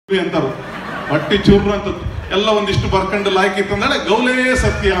ಅಂತಾರು ಹೊಟ್ಟಿ ಚೂರ್ರು ಅಂತ ಎಲ್ಲ ಒಂದಿಷ್ಟು ಬರ್ಕಂಡು ಲಾಯ್ಕಿತ್ತು ಅಂದಳೆ ಗೌಲೇ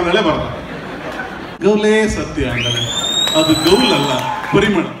ಸತ್ಯ ಅಂದಳೆ ಬರ್ದ ಗೌಲೇ ಸತ್ಯ ಅಂದಳೆ ಅದು ಗೌಲಲ್ಲ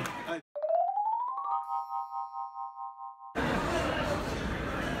ಪರಿಮಳ.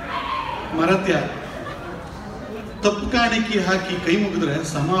 ಮರತ್ಯ ತಪ್ಪು ಕಾಣಿಕೆ ಹಾಕಿ ಕೈ ಮುಗಿದ್ರೆ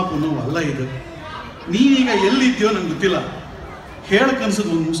ಸಮಾಪನೂ ಅಲ್ಲ ಇದು. ನೀನೀಗ ಎಲ್ಲಿದ್ಯೋ ನಂಗೆ ಗೊತ್ತಿಲ್ಲ. ಹೇಳಕನ್ಸದ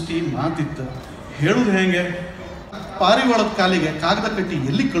ಒಂದು ಮುಷ್ಟಿ ಮಾತಿತ್ತು, ಹೇಳುದು ಹೆಂಗೆ? ಪಾರಿವಾಳದ ಕಾಲಿಗೆ ಕಾಗದ ಕಟ್ಟಿ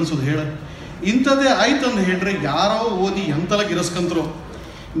ಎಲ್ಲಿ ಕಳಿಸೋದು ಹೇಳ? ಇಂಥದ್ದೇ ಆಯ್ತಂದು ಹೇಳ್ರೆ ಯಾರೋ ಓದಿ ಎಂತಲ ಗಿರಸ್ಕಂತರೋ.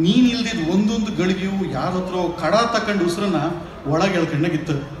 ನೀನು ಇಲ್ದಿದ್ದು ಒಂದೊಂದು ಗಳಿಗೆಯೂ ಯಾರ ಹತ್ರ ಕಡ ತಕೊಂಡು ಉಸಿರನ್ನ ಒಳಗೆ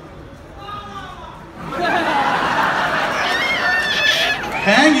ಎಳ್ಕೊಂಡಾಗಿತ್ತು.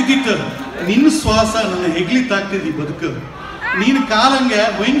 ಹೆಂಗಿದ್ದಿತ್ತು ನಿನ್ನ ಶ್ವಾಸ ನನ್ನ ಹೆಗ್ಲಿತ್ತಾಗ್ತಿದ್ದಿ ಬದುಕು. ನೀನು ಕಾಲಂಗೆ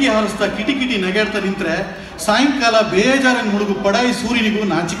ಹೊಂಗಿ ಹಾರಿಸ್ತಾ ಕಿಟಿ ಕಿಟಿ ನಗಾಡ್ತಾ ನಿಂತ್ರೆ ಸಾಯಂಕಾಲ ಬೇಜಾರಂಗೆ ಹುಡುಗು ಪಡಾಯಿ ಸೂರ್ಯನಿಗೂ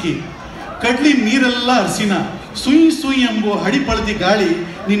ನಾಚಿಕೆ. ಕಡ್ಲಿ ನೀರೆಲ್ಲ ಹರಿಸಿನ ಸುಯ್ ಸುಯ್ ಎಂಬುವ ಹಡಿಪಳದಿ ಗಾಳಿ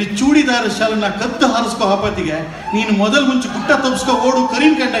ನೀನು ಚೂಡಿದಾರ ಶಾಲನ್ನ ಕದ್ದು ಹಾರಿಸ್ಕೋ ಹಾಪತಿಗೆ ನೀನು ಮೊದಲು ಮುಂಚೆ ಗುಟ್ಟ ತಪ್ಸ್ಕೊ ಓಡು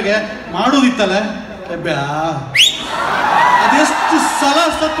ಕರಿನ್ ಕಂಡಾಗೆ ಮಾಡೋದಿತ್ತಲ್ಲ. ಅದೆಷ್ಟು ಸಲ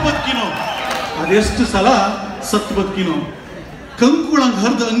ಸತ್ತು ಬದುಕಿನೋ, ಅದೆಷ್ಟು ಸಲ ಸತ್ತು ಬದುಕಿನೋ. ಕಂಕುಳಂಗೆ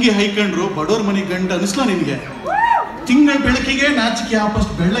ಹರಿದು ಅಂಗಿ ಹೈಕೊಂಡ್ರು ಬಡೋರ್ ಮನೆ ಗಂಡ ಅನಿಸ್ಲಾ ನಿನ್ಗೆ? ತಿಂಗಳ ಬೆಳಕಿಗೆ ನಾಚಿಕೆ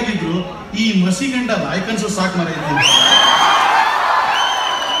ಆಪಷ್ಟು ಬೆಳ್ಳಗಿದ್ರು ಈ ಮಸಿ ಗಂಡ ಲಾಯ್ಕನ್ಸ ಸಾಕು ಮರೆಯುತ್ತೆ.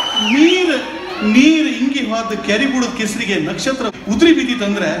 ನೀರು ಹಿಂಗಿ ಹೋದ ಕೆರೆ ಬುಡದ ಕೆಸರಿಗೆ ನಕ್ಷತ್ರ ಉದ್ರಿ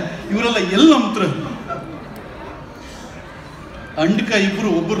ಬಿದ್ದಿತ್ತಂದ್ರೆ ಇವರೆಲ್ಲ ಎಲ್ಲ ಅಂತ್ರ. ಅಂಡಕ ಇಬ್ರು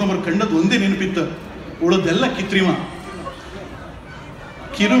ಒಬ್ಬರನ್ನೊಬ್ಬರು ಕಂಡದ್ದು ಒಂದೇ ನೆನಪಿತ್ತು, ಉಳದೆಲ್ಲ ಕಿತ್ರಿಮ.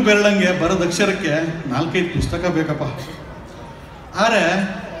 ಕಿರು ಬೆರಳಂಗೆ ಬರದ ಅಕ್ಷರಕ್ಕೆ 4-5 ಪುಸ್ತಕ ಬೇಕಪ್ಪ. ಆದ್ರೆ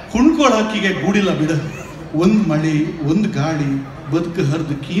ಕುಣ್ಕೋಳ ಹಕ್ಕಿಗೆ ಗೂಡಿಲ್ಲ ಬಿಡ. ಒಂದು ಮಳೆ ಒಂದು ಗಾಳಿ ಬದುಕು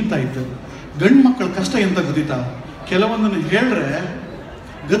ಹರಿದು ಕೀಂತಾಯ್ತು. ಗಂಡು ಮಕ್ಕಳ ಕಷ್ಟ ಎಂತ ಗೊತ್ತಿತ್ತ? ಕೆಲವೊಂದನ್ನು ಹೇಳ್ರೆ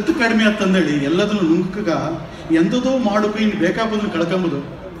ಗತ್ತು ಕಡಿಮೆ ಆತಂದೇಳಿ ಎಲ್ಲದನ್ನು ನುಂಕಗ ಎಂಥದೋ ಮಾಡೋಕೆ ಇನ್ನು ಬೇಕಾಗೋದನ್ನು ಕಳ್ಕೊಂಬೋದು.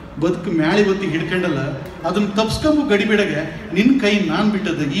 ಬದುಕು ಮ್ಯಾಳಿ ಬತ್ತಿ ಹಿಡ್ಕೊಂಡಲ್ಲ ಅದನ್ನು ತಪ್ಸ್ಕೊಂಬು ಗಡಿಬಿಡಗೆ ನಿನ್ನ ಕೈ ನಾನು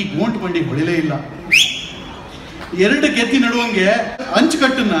ಬಿಟ್ಟದ್ದು ಈ ಗೋಂಟ್ ಬಂಡಿ ಹೊಳಿಲೇ ಇಲ್ಲ. 2 ಗೆತ್ತಿ ನಡುವಂಗೆ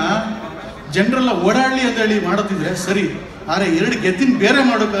ಅಂಚುಕಟ್ಟನ್ನ ಜನರೆಲ್ಲ ಓಡಾಡ್ಲಿ ಅಂತೇಳಿ ಮಾಡುತ್ತಿದ್ರೆ ಸರಿ, ಆದರೆ 2 ಗೆತ್ತಿನ ಬೇರೆ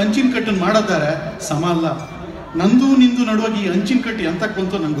ಮಾಡೋಕೆ ಅಂಚಿನ ಕಟ್ಟನ್ನು ಮಾಡೋದಾರೆ ಸಮ ಅಲ್ಲ. ನಂದು ನಿಂದು ನಡುವಾಗಿ ಈ ಅಂಚಿನ ಕಟ್ಟಿ ಎಂತಕ್ಕೆ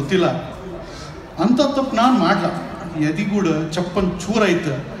ಬಂತು ನಂಗೆ ಗೊತ್ತಿಲ್ಲ. ಅಂಥ ತಪ್ಪು ನಾನು ಮಾಡ್ಲ. ಎದಿಗೂಡ ಚಪ್ಪನ್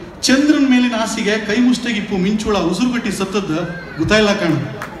ಚೂರಾಯ್ತು. ಚಂದ್ರನ ಮೇಲಿನ ಆಸೆಗೆ ಕೈ ಮುಷ್ಟಗಿಪ್ಪು ಮಿಂಚುಳ ಉಸುರುಗಟ್ಟಿ ಸತ್ತದ್ದು ಗೊತ್ತಾಯಿಲ್ಲ ಕಾಣ.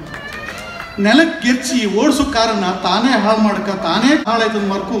 ನೆಲಕ್ಕೆ ಗೆರ್ಚಿ ಓಡಿಸೋ ಕಾರನ್ನ ತಾನೇ ಹಾಳು ಮಾಡಕ ತಾನೇ ಹಾಳಾಯ್ತದ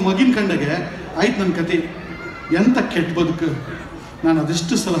ಮರ್ಕು ಮಗಿನ ಕಂಡಗೆ ಆಯ್ತು ನನ್ನ ಕತೆ. ಎಂತ ಕೆಟ್ಟ ಬದುಕು. ನಾನು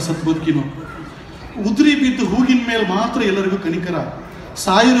ಅದೆಷ್ಟು ಸಲ ಸತ್ತು ಬದುಕಿನೋ. ಉದುರಿ ಬಿದ್ದು ಹೂಗಿನ ಮೇಲೆ ಮಾತ್ರ ಎಲ್ಲರಿಗೂ ಕನಿಕರ.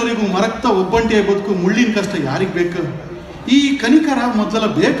 ಸಾಯಿರೋರಿಗೂ ಮರಕ್ತ ಒಬ್ಬಂಟಿಯಾಗಿ ಬದುಕು ಮುಳ್ಳಿನ ಕಷ್ಟ ಯಾರಿಗೆ ಬೇಕು? ಈ ಕನಿಕರ ಮೊದಲೆಲ್ಲ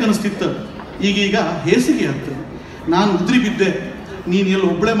ಬೇಕನ್ನಿಸ್ತಿತ್ತು, ಈಗೀಗ ಹೇಸಿಗೆ ಆಯ್ತು. ನಾನು ಉದುರಿ ಬಿದ್ದೆ, ನೀನು ಎಲ್ಲ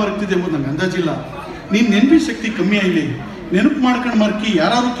ಒಬ್ಬಳೇ ಮರಕ್ತಿದ್ದೆ ಎಂಬುದು ನಂಗೆ ಅಂದಾಜಿಲ್ಲ. ನೀನು ನೆನಪಿನ ಶಕ್ತಿ ಕಮ್ಮಿ ಆಗಲಿ. ನೆನಪು ಮಾಡ್ಕೊಂಡು ಮರ್ಕಿ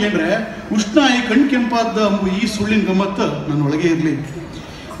ಯಾರು ಕೇಳ್ರೆ ಉಷ್ಣ ಆಗಿ ಕಣ್ ಕೆಂಪಾದ ಅಂಬು ಈ ಸುಳ್ಳಿನ ಗಮ್ಮತ್ತು ನನ್ನ ಒಳಗೆ ಇರಲಿ.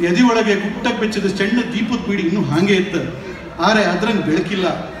 ಎದೆ ಒಳಗೆ ಗುಟ್ಟಕ್ಕೆ ಬೆಚ್ಚದ ಸಣ್ಣ ದೀಪದ ಬೀಡಿ ಇನ್ನೂ ಹಾಗೆ ಇತ್ತು, ಆದರೆ ಅದ್ರಂಗೆ ಬೆಳಕಿಲ್ಲ.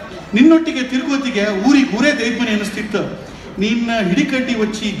 ನಿನ್ನೊಟ್ಟಿಗೆ ತಿರುಗೋತಿಗೆ ಊರೇ ದೈವಮನೆ ಅನ್ನಿಸ್ತಿತ್ತು. ನಿನ್ನ ಹಿಡಿಕಟ್ಟಿ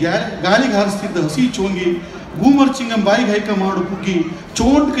ಒಚ್ಚಿ ಗಾಳಿಗೆ ಹಾರಿಸ್ತಿದ್ದ ಹಸಿ ಚೋಂಗಿ, ಬೂಮರ್ಚಿಂಗಂ ಬಾಯಿಗೆ ಹೈಕ ಮಾಡು ಕುಗ್ಗಿ,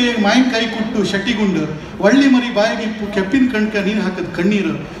 ಚೋಂಟ್ ಕೈಯಾಗ ಮಾಯಿನಕಾಯಿ ಕೊಟ್ಟು ಶಟ್ಟಿಗುಂಡು, ಒಳ್ಳಿ ಮರಿ ಬಾಯಿಗೆ ಇಪ್ಪು ಕೆಪ್ಪಿನ ಕಣ್ಕ ನೀನು ಹಾಕದ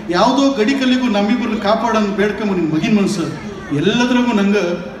ಕಣ್ಣೀರು, ಯಾವುದೋ ಗಡಿಕಲ್ಲಿಗೂ ನಮ್ಮಿಬ್ಬರನ್ನ ಕಾಪಾಡೋದು ಬೇಡ್ಕೊಂಬ ನಿನ್ನ ಮಗಿನ ಮನಸ್ಸು. ಎಲ್ಲದ್ರಾಗೂ ನಂಗೆ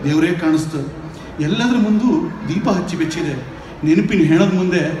ದೇವರೇ ಕಾಣಿಸ್ತು. ಎಲ್ಲದ್ರ ಮುಂದೂ ದೀಪ ಹಚ್ಚಿ ಬೆಚ್ಚಿದೆ. ನೆನಪಿನ ಹೆಣದ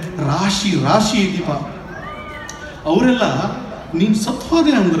ಮುಂದೆ ರಾಶಿ ರಾಶಿ ದೀಪ. ಅವರೆಲ್ಲ ನೀನು ಸತ್ತು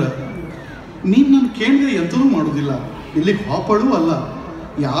ಹೋದೆ ಅಂದ್ರೆ ನೀನು ನನ್ನ ಕೇಳಿದ್ರೆ ಎಂಥದೂ ಮಾಡೋದಿಲ್ಲ, ಇಲ್ಲಿಗೆ ಹಾಪಳು ಅಲ್ಲ.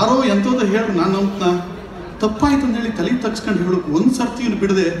 ಯಾರೋ ಎಂಥದ್ದು ಹೇಳಿ ನಾನು ನಂಬ್ತನ, ತಪ್ಪಾಯ್ತು ಅಂದೇಳಿ ತಲೆ ತಗ್ಸ್ಕೊಂಡು ಹೇಳೋಕೆ ಒಂದು ಸರ್ತಿಯನ್ನು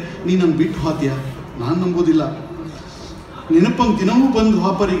ಬಿಡದೆ ನೀನು ನನ್ನ ಬಿಟ್ಟು ಹೋದ್ಯ, ನಾನು ನಂಬೋದಿಲ್ಲ. ನೆನಪಂಗೆ ದಿನವೂ ಬಂದು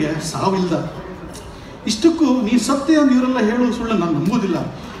ಹಾಪರಿಗೆ ಸಾವಿಲ್ದ. ಇಷ್ಟಕ್ಕೂ ನೀನು ಸತ್ಯ ಅಂದು ಇವರೆಲ್ಲ ಹೇಳೋ ಸುಳ್ಳು ನಾನು ನಂಬೋದಿಲ್ಲ.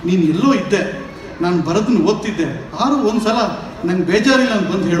 ನೀನು ಎಲ್ಲೋ ಇದ್ದೆ, ನಾನು ಬರೋದನ್ನು ಓದ್ತಿದ್ದೆ. ಆದರೂ ಒಂದು ಸಲ ನಂಗೆ ಬೇಜಾರಿಲ್ಲ ಅಂತ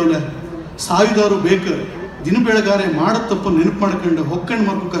ಬಂದು ಹೇಳೋಲೆ. ಸಾವಿದವರು ಬೇಕು, ದಿನ ಬೆಳಗಾರೆ ಮಾಡೋದು ತಪ್ಪು ನೆನಪು ಮಾಡ್ಕೊಂಡು ಹೊಕ್ಕಂಡು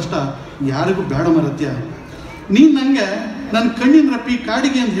ಮರ್ಕೋ ಕಷ್ಟ ಯಾರಿಗೂ ಬೇಡ ಮರತ್ಯ. ನೀನು ನನಗೆ ನನ್ನ ಕಣ್ಣಿನ ರಪ್ಪಿ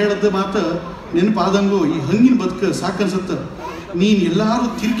ಕಾಡಿಗೆ ಅಂತ ಹೇಳದ್ದು ಮಾತು ನೆನಪಾದಂಗೂ ಈ ಹಂಗಿನ ಬದುಕು ಸಾಕನ್ಸುತ್ತೆ. ನೀನು ಎಲ್ಲರೂ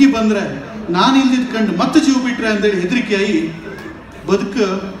ತಿರುಗಿ ಬಂದರೆ ನಾನು ಇಲ್ದಿದ್ದು ಕಂಡು ಮತ್ತೆ ಜೀವ ಬಿಟ್ರೆ ಅಂತೇಳಿ ಹೆದರಿಕೆಯಾಗಿ ಬದುಕು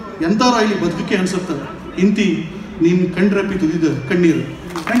ಎಂಥವ್ರ ಇಲ್ಲಿ ಬದುಕಕ್ಕೆ ಅನ್ಸುತ್ತೆ. ಇಂತಿ ನೀನು ಕಣ್ರಪ್ಪಿ ತುದಿದ ಕಣ್ಣೀರು.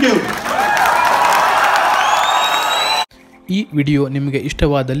 Thank you. ಈ ವಿಡಿಯೋ ನಿಮಗೆ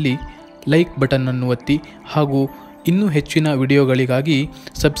ಇಷ್ಟವಾದಲ್ಲಿ ಲೈಕ್ ಬಟನ್ನನ್ನು ಒತ್ತಿ ಹಾಗೂ ಇನ್ನೂ ಹೆಚ್ಚಿನ ವಿಡಿಯೋಗಳಿಗಾಗಿ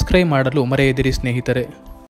ಸಬ್ಸ್ಕ್ರೈಬ್ ಮಾಡಲು ಮರೆಯದಿರಿ ಸ್ನೇಹಿತರೆ.